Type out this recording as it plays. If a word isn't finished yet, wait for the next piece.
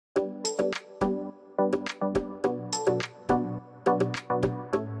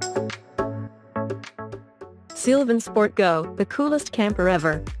Sylvan Sport Go, the coolest camper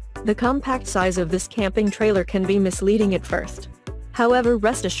ever. The compact size of this camping trailer can be misleading at first. However,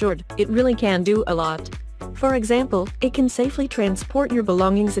 rest assured, it really can do a lot. For example, it can safely transport your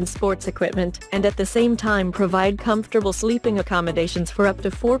belongings and sports equipment, and at the same time provide comfortable sleeping accommodations for up to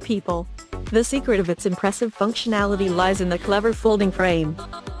 4 people. The secret of its impressive functionality lies in the clever folding frame.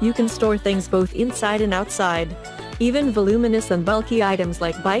 You can store things both inside and outside. Even voluminous and bulky items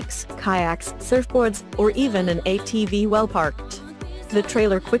like bikes, kayaks, surfboards, or even an ATV well parked. The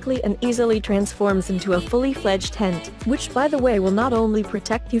trailer quickly and easily transforms into a fully fledged tent, which by the way will not only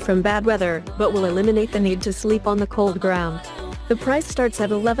protect you from bad weather, but will eliminate the need to sleep on the cold ground. The price starts at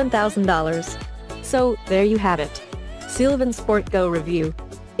 $11,000. So, there you have it. Sylvan Sport Go review.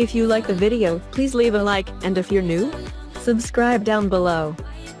 If you like the video, please leave a like, and if you're new, subscribe down below.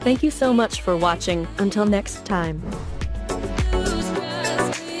 Thank you so much for watching. Until next time.